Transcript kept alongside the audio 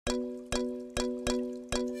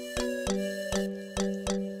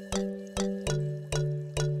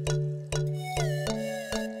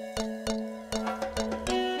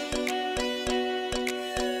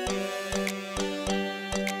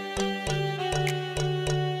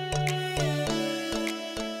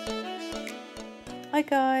Hi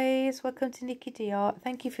guys, welcome to Niki Art.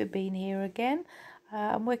 Thank you for being here again.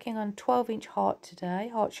 I'm working on 12-inch heart today,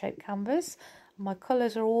 heart-shaped canvas. My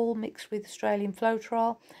colours are all mixed with Australian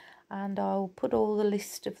Floetrol, and I'll put all the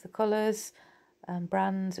list of the colours and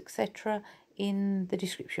brands, etc. in the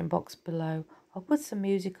description box below. I'll put some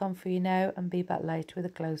music on for you now and be back later with the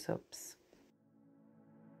close-ups.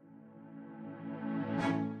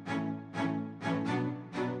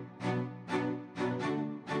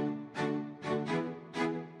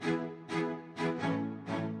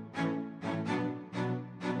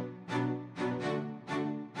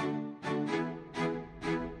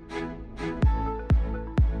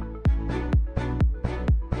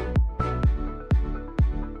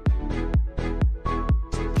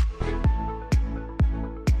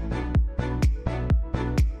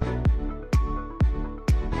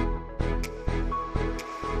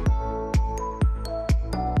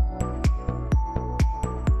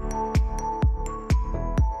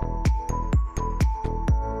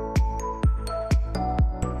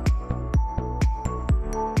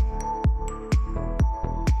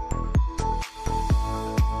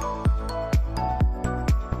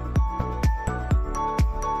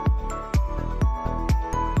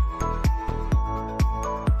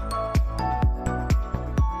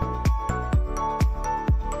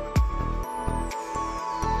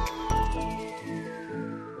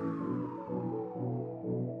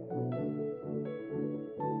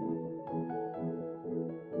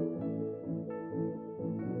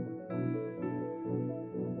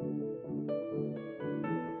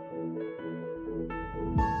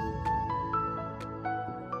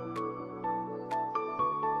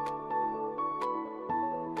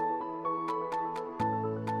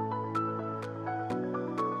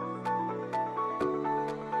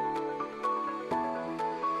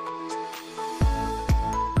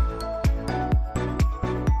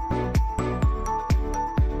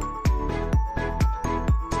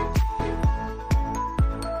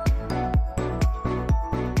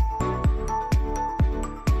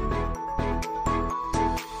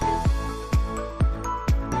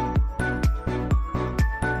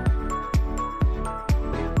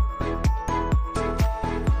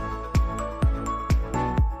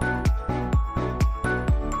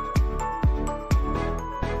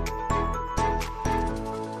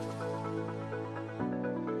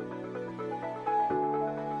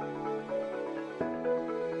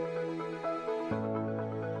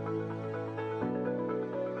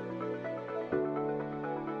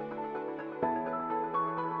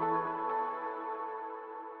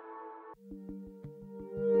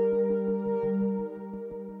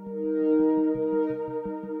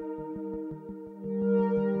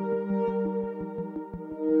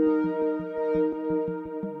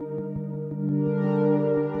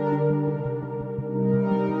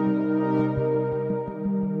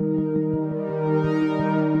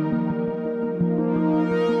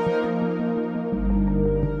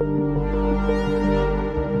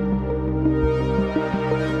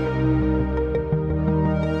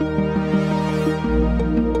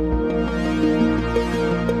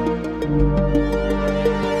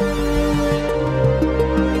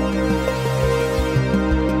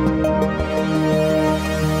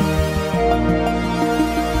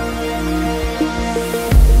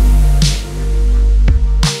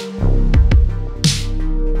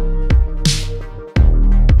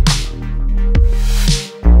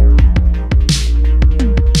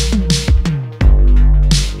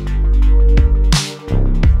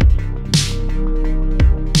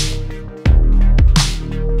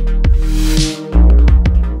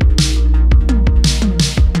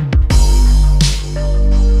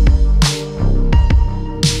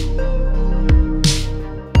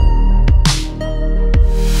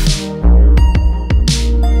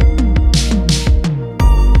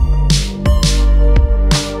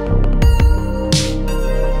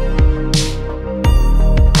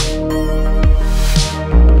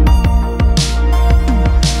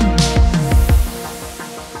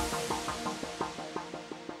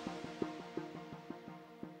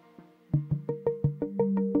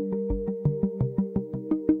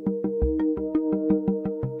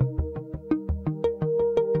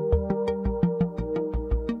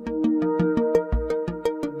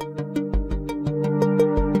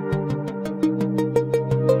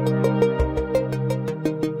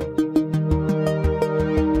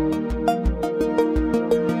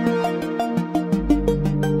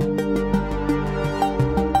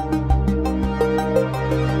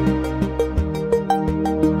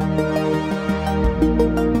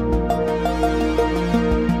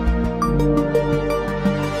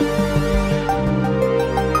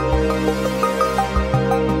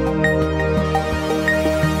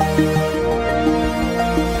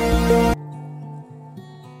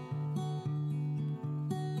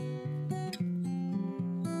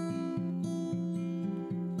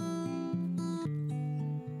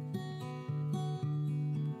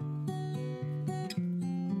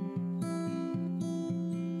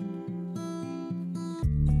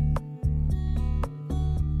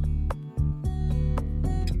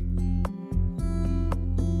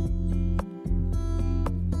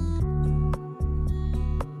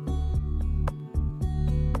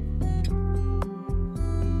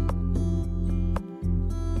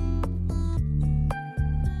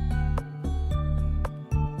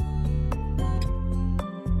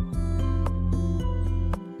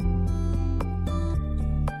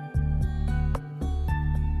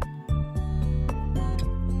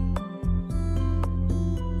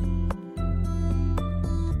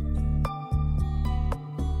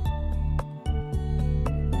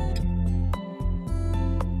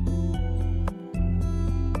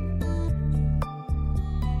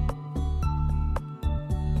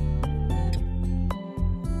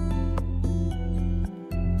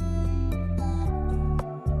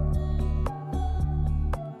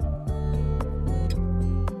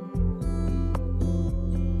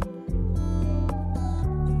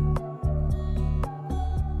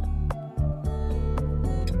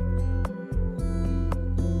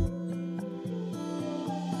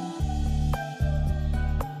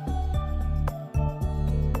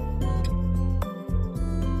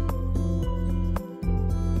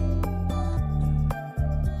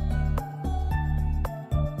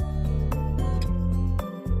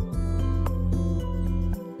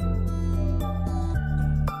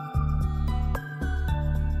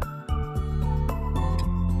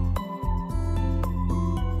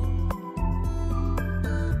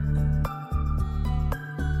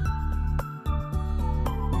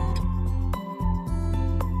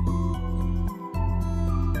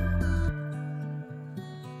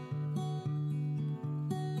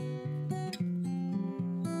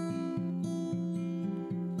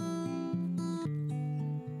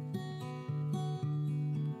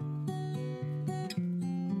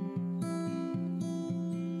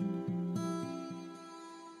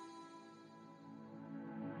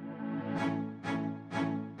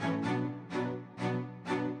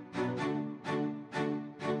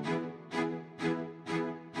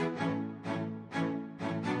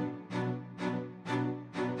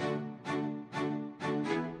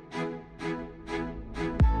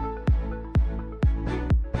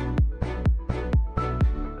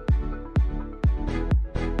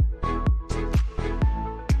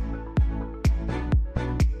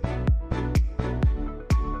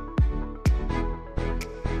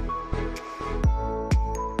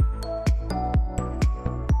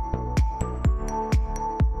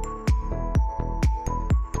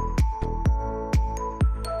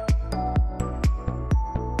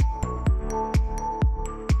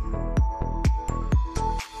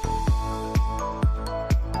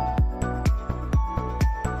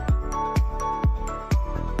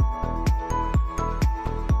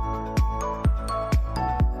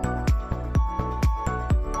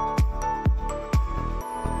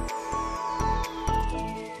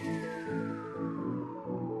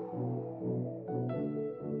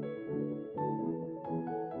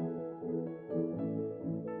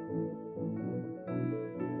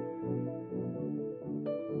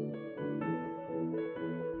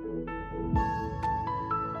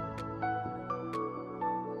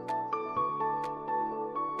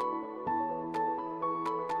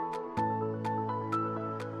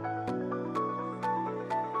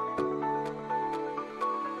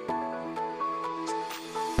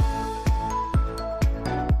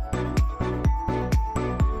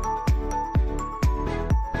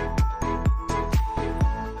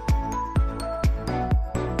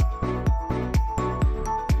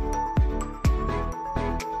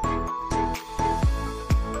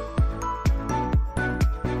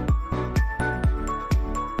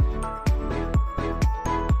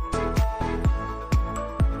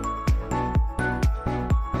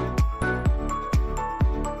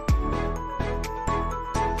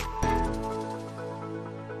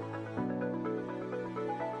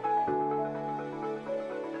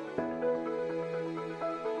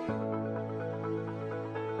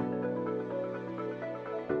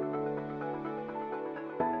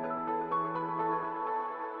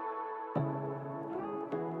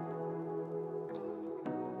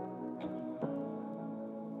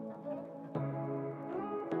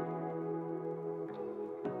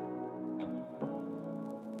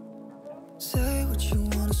 what you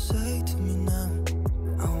wanna say to me now.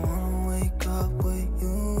 I wanna wake up with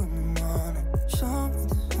you in the morning. Show me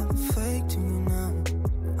there's nothing fake to me now.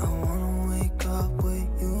 I wanna wake up with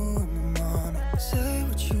you in the morning. Say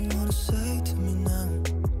what you wanna say to me now.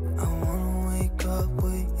 I wanna wake up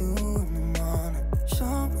with you in the morning.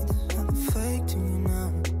 Show me there's nothing fake to me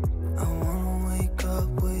now. I wanna wake up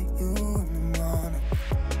with you in the morning.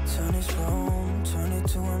 Turn this room, turn it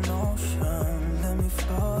to an ocean. Let me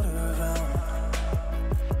float around.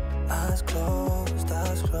 Eyes closed,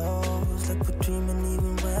 like we're dreaming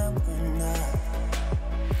even when we're not.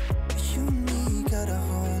 You and me got a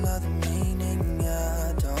whole other meaning,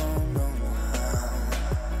 I don't know how.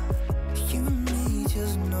 You and me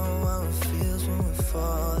just know how it feels when we're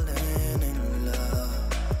falling in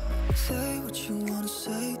love. Say what you wanna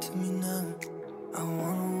say to me now. I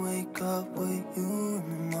wanna wake up with you in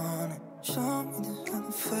the morning. Show me there's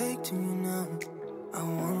nothing fake to me now. I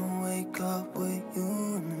wanna wake up with you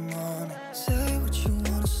in the morning. Say what you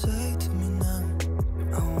wanna say to me now.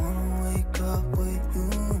 I wanna wake up with you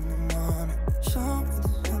in the morning. Show me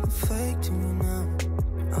there's nothing fake to me now.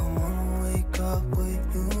 I wanna wake up with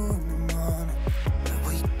you in the morning.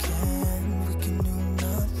 We can do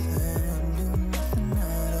nothing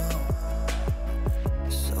at all.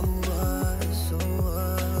 So what,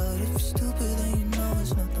 if you're stupid then you know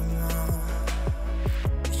it's nothing wrong.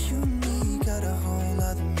 You and me got a whole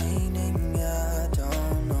other meaning, I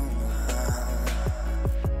don't know how.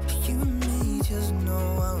 You and me just know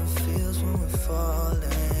how it feels when we're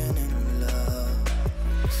falling in love.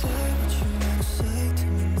 Say what you wanna say to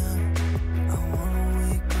me now. I wanna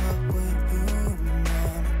wake up with you in the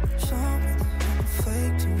morning. Show me there's nothing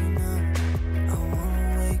fake to me now. I wanna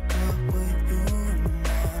wake up with you in the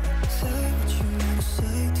morning. Say what you wanna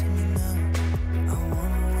say to me now. I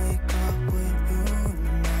wanna wake up with you in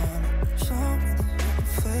the morning. Show me there's nothing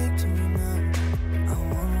fake to me now. I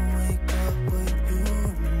wanna wake up with you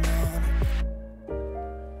in the morning.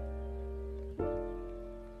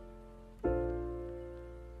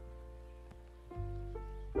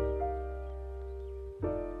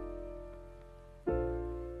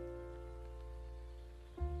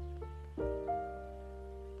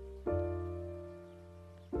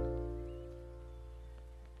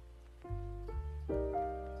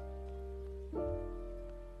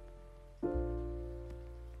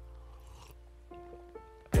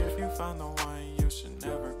 If you found the one, you should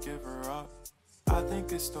never give her up. I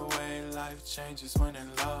think it's the way life changes when in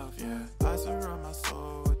love, yeah. I surround my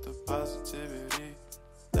soul with the positivity.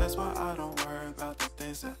 That's why I don't worry about the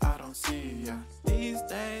things that I don't see, yeah. These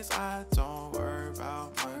days I don't worry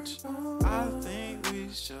about much. I think we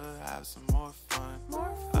should have some more fun.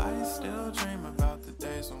 I still dream about the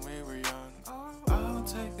days when we were young. I'll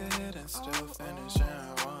take a hit and still finish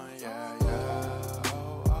in one, yeah, yeah.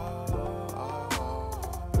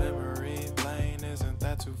 Memory lane isn't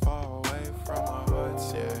that too far away from our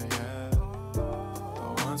hearts, yeah, yeah.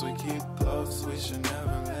 The ones we keep close, we should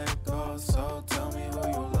never let go. So tell me who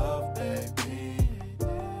you love, baby.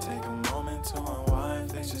 Take a moment to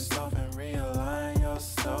unwind, fix yourself and realign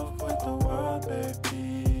yourself with the world,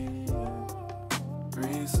 baby.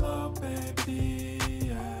 Breathe slow, baby,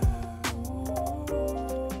 yeah.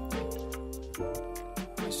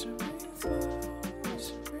 We should breathe slow.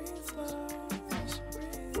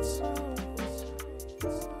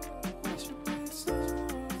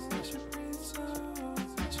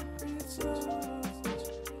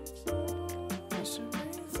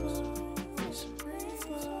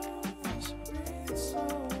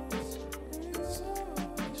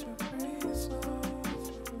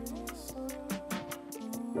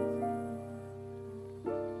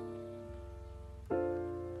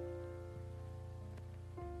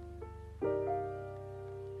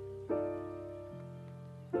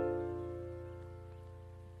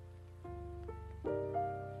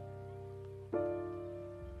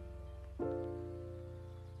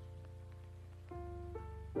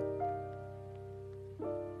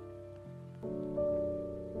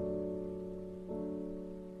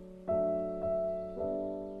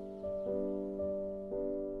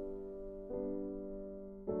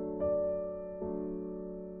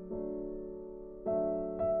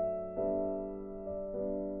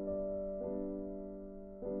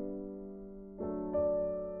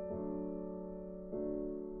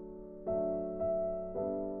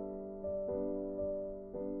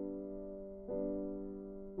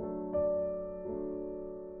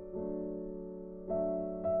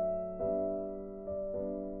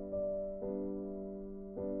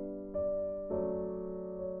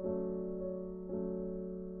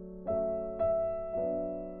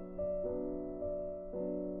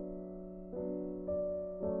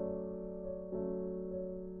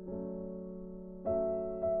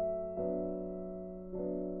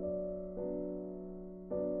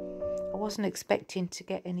 wasn't expecting to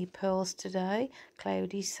get any pearls today,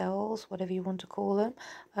 cloudy cells, whatever you want to call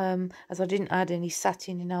them, as I didn't add any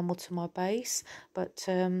satin enamel to my base, but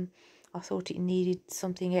I thought it needed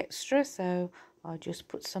something extra, so I just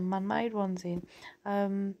put some man-made ones in.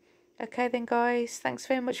 Okay then guys, thanks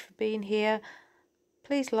very much for being here.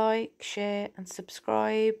 Please like, share and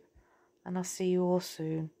subscribe, and I'll see you all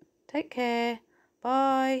soon. Take care.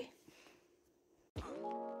 Bye.